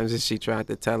many times as she tried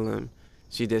to tell him,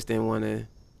 she just didn't want to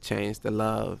change the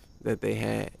love that they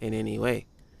had in any way.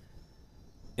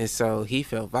 And so he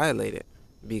felt violated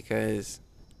because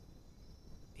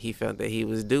he felt that he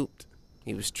was duped,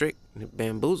 he was tricked,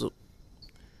 bamboozled.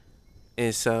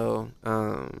 And so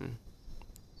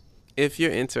if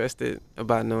you're interested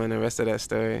about knowing the rest of that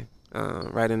story,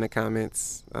 write in the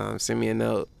comments, send me a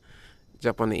note,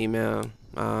 jump on the email.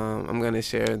 I'm going to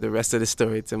share the rest of the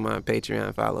story to my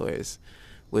Patreon followers,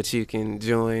 which you can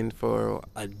join for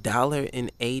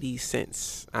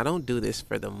 $1.80. I don't do this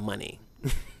for the money.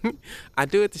 I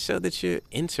do it to show that you're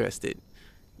interested.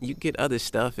 You get other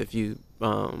stuff if you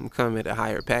come at a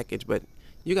higher package, but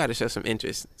you got to show some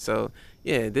interest. So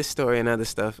yeah, this story and other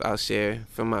stuff I'll share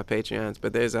from my Patreons,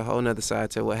 but there's a whole nother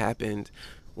side to what happened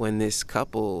when this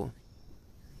couple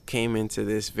came into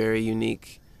this very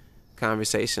unique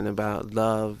conversation about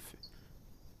love,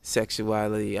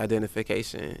 sexuality,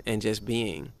 identification, and just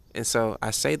being. And so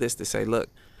I say this to say, look,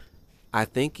 I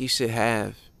think you should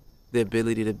have the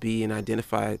ability to be and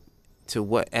identify to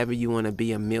whatever you want to be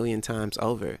 1,000,000 times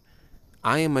over.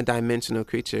 I am a dimensional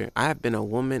creature. I have been a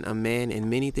woman, a man, and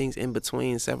many things in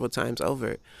between several times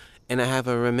over. And I have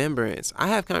a remembrance. I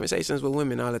have conversations with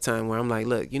women all the time where I'm like,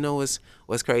 look, you know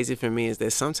what's crazy for me is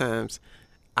that sometimes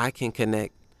I can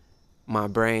connect my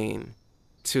brain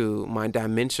to my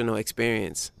dimensional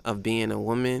experience of being a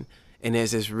woman, and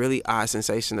there's this really odd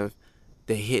sensation of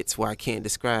the hits where I can't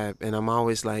describe. And I'm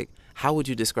always like, how would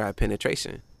you describe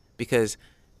penetration? Because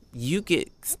you get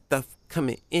stuff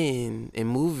coming in and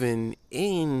moving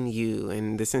in you,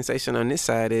 and the sensation on this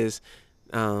side is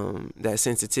that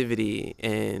sensitivity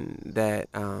and that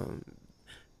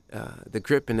the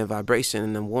grip and the vibration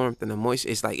and the warmth and the moisture.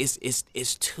 It's like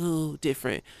it's two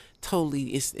different,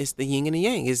 totally. It's the yin and the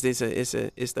yang. It's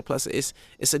the plus.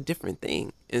 It's a different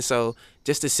thing. And so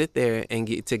just to sit there and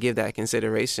give that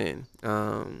consideration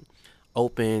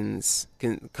opens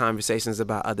conversations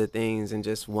about other things and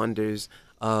just wonders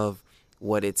of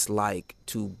what it's like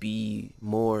to be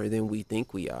more than we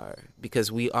think we are,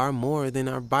 because we are more than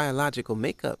our biological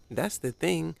makeup. That's the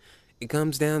thing. It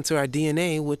comes down to our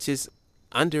DNA, which is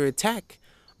under attack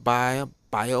by a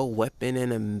bioweapon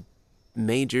and a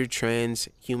major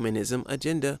transhumanism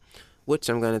agenda, which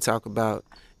I'm going to talk about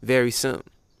very soon.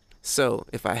 So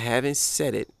if I haven't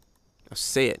said it, I'll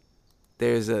say it.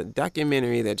 There's a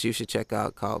documentary that you should check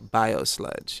out called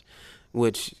Biosludge,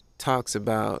 which talks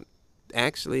about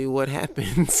actually what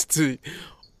happens to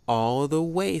all the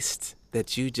waste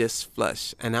that you just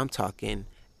flush. And I'm talking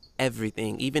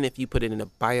everything. Even if you put it in a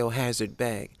biohazard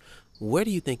bag, where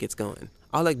do you think it's going?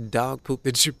 All like dog poop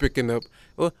that you're picking up.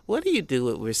 Well, what do you do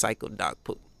with recycled dog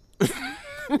poop?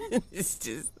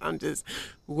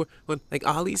 Like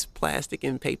all these plastic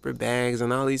and paper bags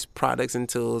and all these products and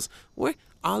tools, where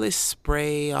all this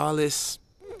spray, all this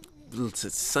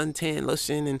suntan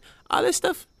lotion and all this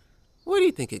stuff, where do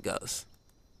you think it goes?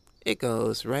 It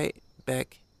goes right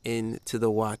back into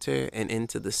the water and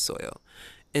into the soil.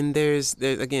 And there's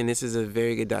again, this is a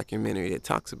very good documentary that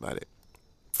talks about it.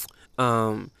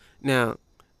 Now,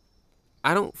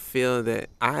 I don't feel that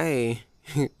I,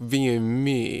 being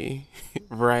me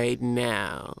right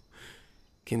now,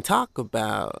 can talk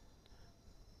about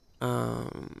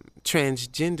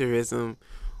transgenderism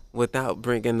without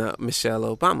bringing up Michelle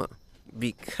Obama,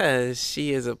 because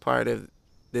she is a part of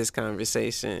this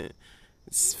conversation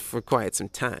for quite some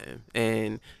time.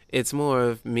 And it's more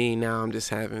of me now, I'm just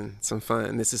having some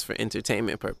fun. This is for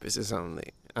entertainment purposes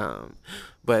only.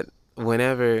 But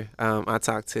whenever I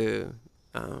talk to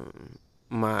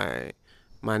my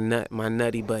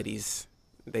nutty buddies,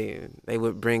 they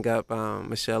would bring up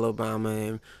Michelle Obama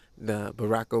and the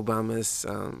Barack Obama's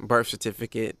birth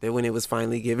certificate, that when it was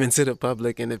finally given to the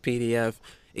public in the PDF,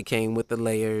 it came with the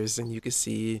layers and you could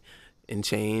see and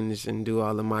change and do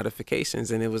all the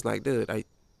modifications. And it was like, dude,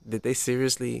 did they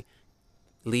seriously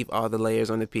leave all the layers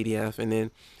on the PDF? And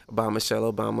then about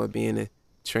Michelle Obama being a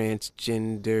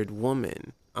transgendered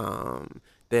woman,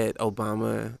 that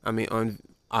Obama, on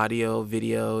audio,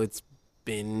 video, it's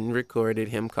been recorded,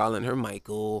 him calling her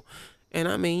Michael. And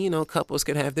I mean, you know, couples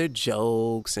could have their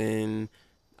jokes. And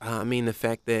I mean, the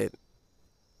fact that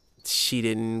she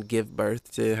didn't give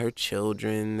birth to her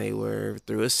children, they were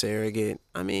through a surrogate.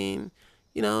 I mean,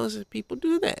 you know, people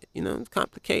do that, you know,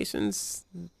 complications.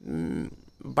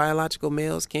 Biological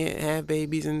males can't have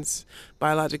babies, and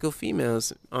biological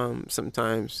females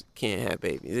sometimes can't have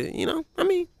babies. You know, I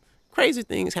mean, crazy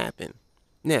things happen.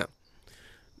 Now,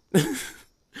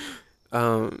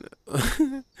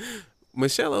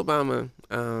 Michelle Obama,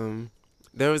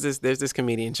 there's this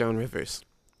comedian, Joan Rivers.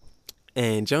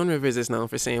 And Joan Rivers is known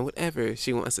for saying whatever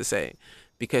she wants to say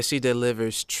because she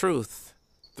delivers truth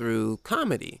through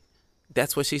comedy.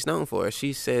 That's what she's known for.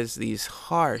 She says these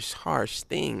harsh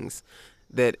things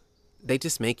that they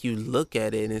just make you look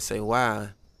at it and say, wow,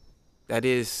 that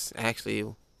is actually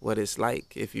what it's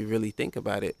like if you really think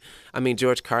about it. I mean,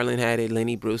 George Carlin had it,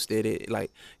 Lenny Bruce did it.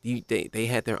 Like, they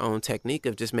had their own technique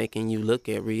of just making you look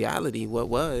at reality, what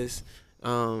was,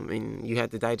 and you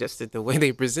had to digest it the way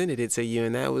they presented it to you,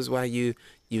 and that was why you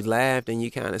laughed and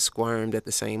you kind of squirmed at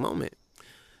the same moment.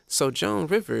 So Joan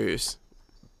Rivers,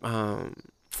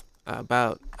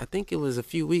 about, I think it was a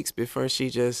few weeks before she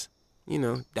just, you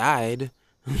know, died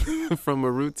from a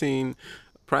routine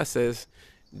process,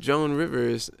 Joan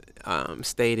Rivers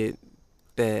stated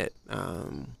that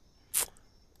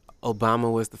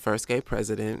Obama was the first gay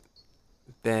president,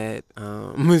 that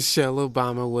Michelle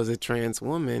Obama was a trans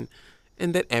woman,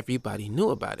 and that everybody knew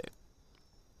about it.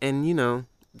 And, you know,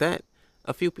 that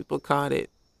a few people caught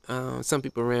it, some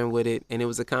people ran with it, and it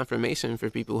was a confirmation for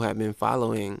people who have been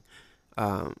following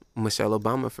Michelle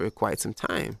Obama for quite some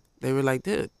time. They were like,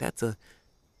 dude, that's a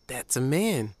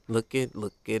man. Look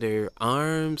at her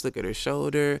arms, look at her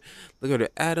shoulder, look at her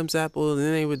Adam's apple. And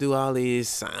then they would do all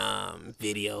these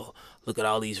video. Look at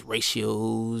all these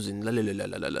ratios and la la la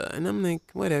la la la. And I'm like,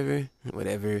 whatever.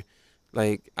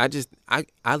 Like, I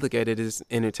look at it as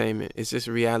entertainment. It's just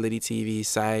reality TV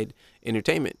side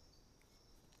entertainment.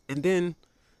 And then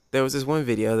there was this one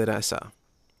video that I saw,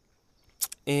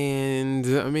 and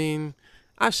I mean,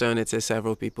 I've shown it to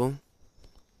several people,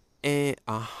 and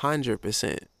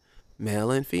 100%.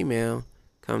 Male and female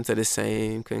come to the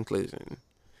same conclusion.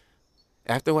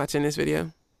 After watching this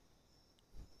video,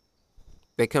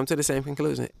 they come to the same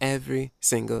conclusion every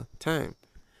single time.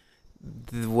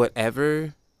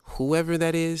 Whoever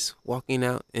that is walking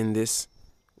out in this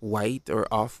white or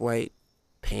off-white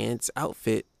pants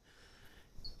outfit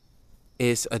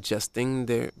is adjusting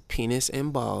their penis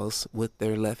and balls with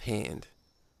their left hand.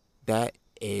 That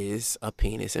is a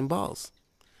penis and balls.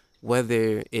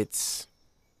 Whether it's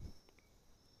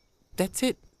That's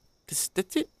it.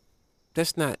 That's it.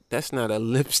 That's not a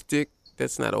lipstick.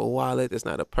 That's not a wallet. That's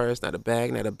not a purse. Not a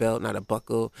bag. Not a belt. Not a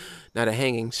buckle. Not a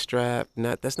hanging strap.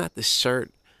 That's not the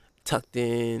shirt tucked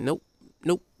in. Nope.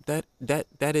 That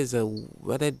is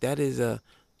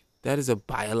a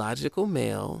biological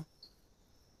male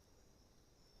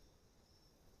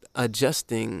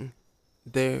adjusting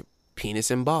their penis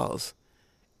and balls.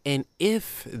 And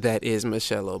if that is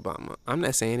Michelle Obama, I'm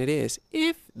not saying it is.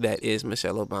 If that is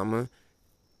Michelle Obama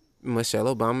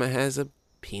has a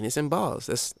penis and balls.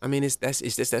 It's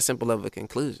just that simple of a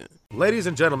conclusion. Ladies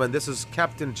and gentlemen, this is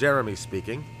Captain Jeremy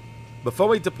speaking. Before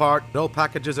we depart, no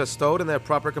packages are stowed in their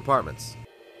proper compartments.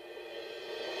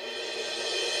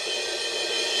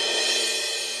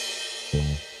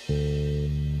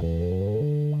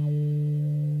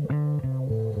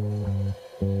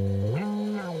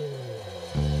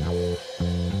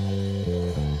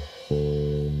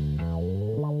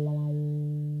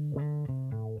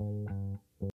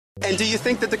 And do you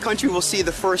think that the country will see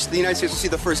the United States will see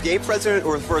the first gay president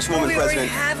or the first woman president? We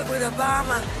already have it with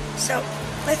Obama, so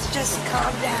let's just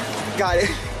calm down. Got it.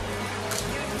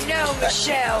 You know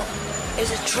Michelle is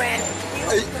a trans...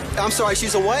 I'm sorry,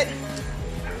 she's a what?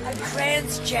 A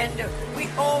transgender. We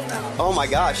all know. Oh my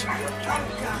gosh. Oh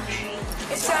gosh.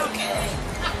 It's okay.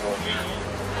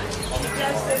 She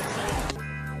does this.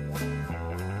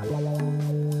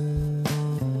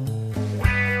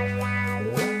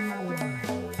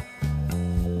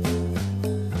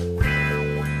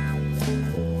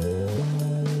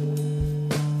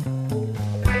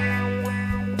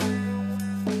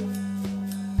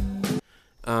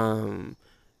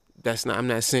 I'm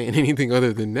not saying anything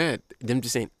other than that. I'm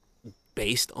just saying,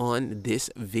 based on this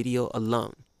video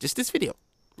alone, just this video,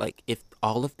 like, if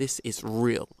all of this is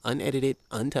real, unedited,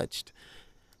 untouched,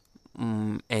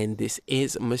 and this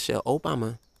is Michelle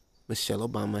Obama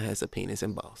has a penis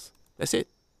and balls. That's it.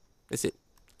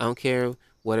 I don't care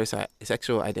what her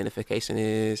sexual identification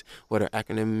is, what her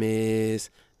acronym is,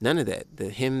 none of that. The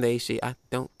him, they, she, I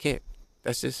don't care.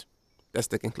 That's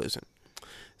the conclusion.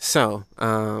 So,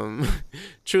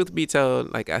 truth be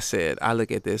told, like I said, I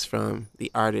look at this from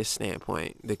the artist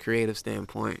standpoint, the creative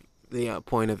standpoint, the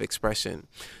point of expression,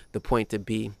 the point to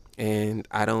be. And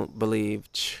I don't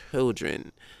believe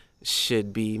children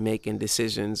should be making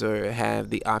decisions or have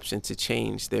the option to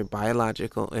change their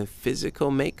biological and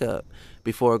physical makeup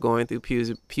before going through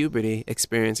puberty,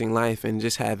 experiencing life, and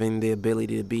just having the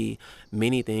ability to be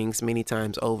many things many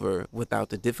times over without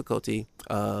the difficulty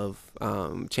of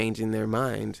changing their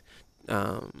mind.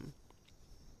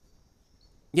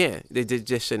 It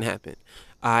just shouldn't happen.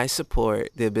 I support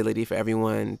the ability for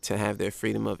everyone to have their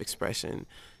freedom of expression.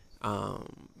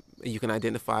 You can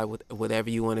identify with whatever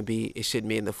you want to be. It shouldn't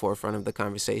be in the forefront of the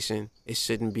conversation. It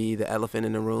shouldn't be the elephant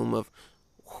in the room of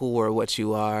who or what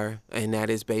you are, and that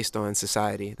is based on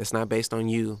society. That's not based on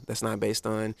you. That's not based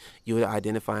on you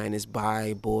identifying as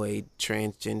bi, boy,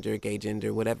 transgender, gay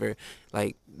gender, whatever.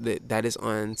 Like, that is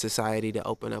on society to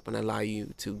open up and allow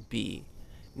you to be.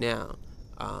 Now,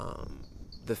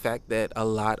 the fact that a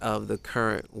lot of the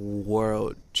current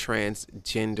world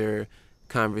transgender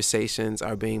conversations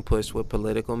are being pushed with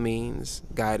political means,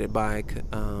 guided by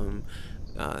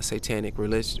satanic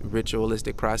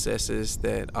ritualistic processes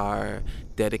that are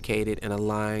dedicated and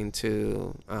aligned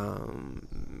to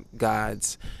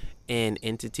gods and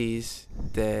entities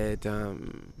that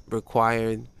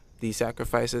require these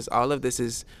sacrifices. All of this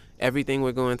is everything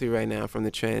we're going through right now, from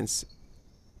the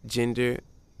transgender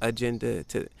agenda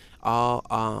to all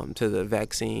to the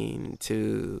vaccine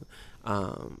to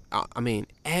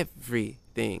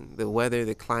everything, the weather,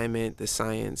 the climate, the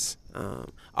science,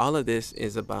 all of this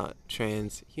is about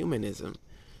transhumanism.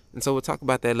 And so we'll talk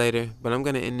about that later, but I'm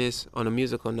going to end this on a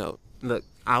musical note. Look,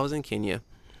 I was in Kenya,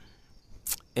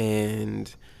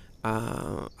 and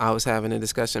I was having a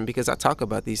discussion because I talk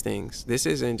about these things. This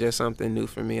isn't just something new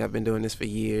for me. I've been doing this for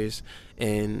years,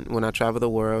 and when I travel the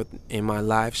world in my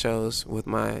live shows with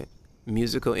my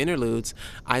musical interludes,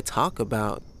 I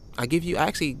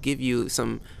actually give you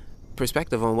some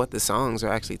perspective on what the songs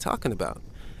are actually talking about.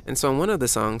 And so in one of the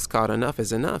songs called Enough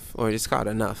is Enough, or just called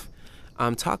Enough,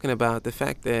 I'm talking about the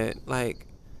fact that, I'm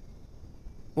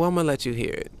gonna let you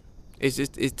hear it.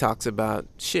 It talks about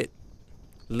shit.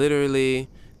 Literally,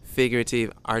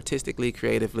 figurative, artistically,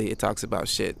 creatively, it talks about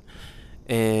shit.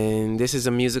 And this is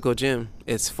a musical gem.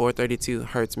 It's 432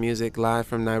 Hertz music, live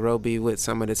from Nairobi with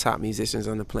some of the top musicians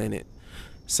on the planet.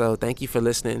 So thank you for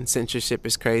listening. Censorship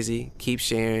is crazy. Keep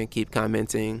sharing, keep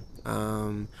commenting.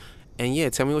 And yeah,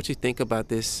 tell me what you think about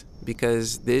this,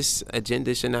 because this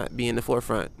agenda should not be in the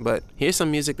forefront. But here's some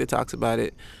music that talks about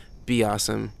it. Be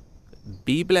awesome.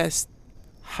 Be blessed.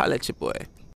 Holla at your boy.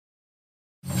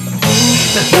 Yeah.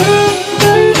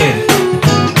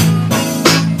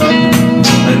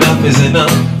 Enough is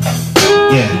enough.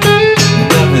 Yeah.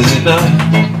 Enough is enough.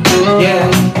 Yeah.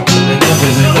 Enough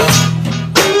is enough.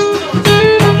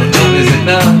 Enough is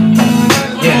enough.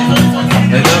 Yeah.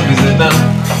 Enough is enough.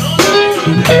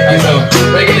 Alright, so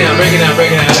break it down.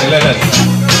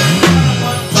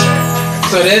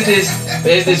 So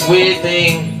there's this weird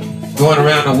thing going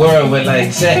around the world with like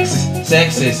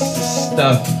sexist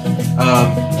stuff.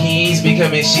 He's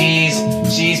becoming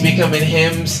she's becoming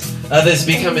hims, others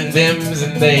becoming thems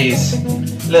and theys.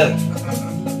 Look,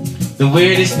 the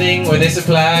weirdest thing where this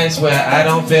applies, where I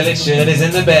don't feel it should, is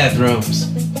in the bathrooms.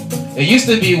 It used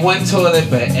to be one toilet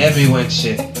for everyone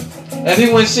shit.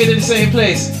 Everyone shit in the same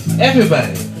place.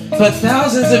 Everybody. For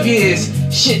thousands of years,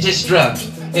 shit just dropped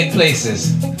in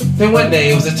places. Then one day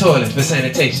it was a toilet for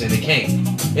sanitation that came.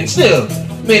 And still,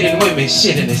 men and women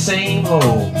shit in the same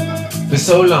hole. For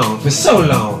so long.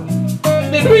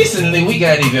 And then recently we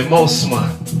got even more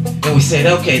smart. And we said,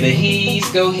 okay, the he's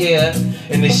go here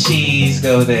and the she's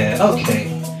go there. Okay,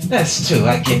 that's true,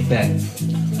 I get that.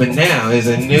 But now there's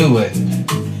a new one.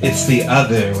 It's the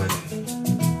other one.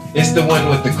 It's the one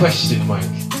with the question mark.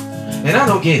 And I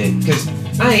don't get it, because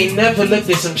I ain't never looked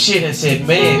at some shit and said,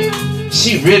 man,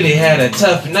 she really had a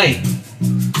tough night.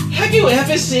 Have you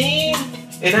ever seen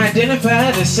and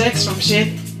identified the sex from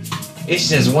shit? It's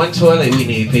just one toilet we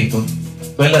need, people.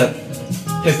 But look,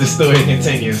 as the story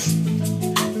continues.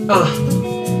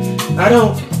 I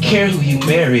don't care who you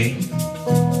marry.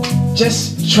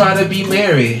 Just try to be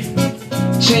Mary.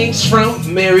 Change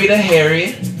from Mary to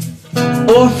Harry,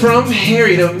 or from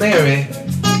Harry to Mary.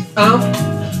 I'm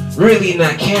really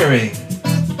not caring,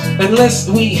 unless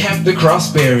we have the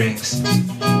cross bearings.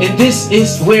 And this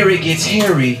is where it gets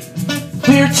hairy.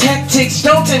 Their tactics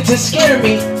don't tend to scare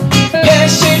me.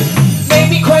 Passion made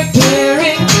me quite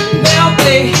daring. Now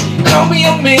they call me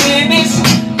a menace,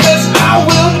 cause I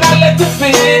will not let them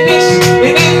finish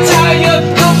an entire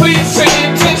complete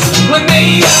sentence when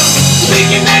they are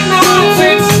thinking that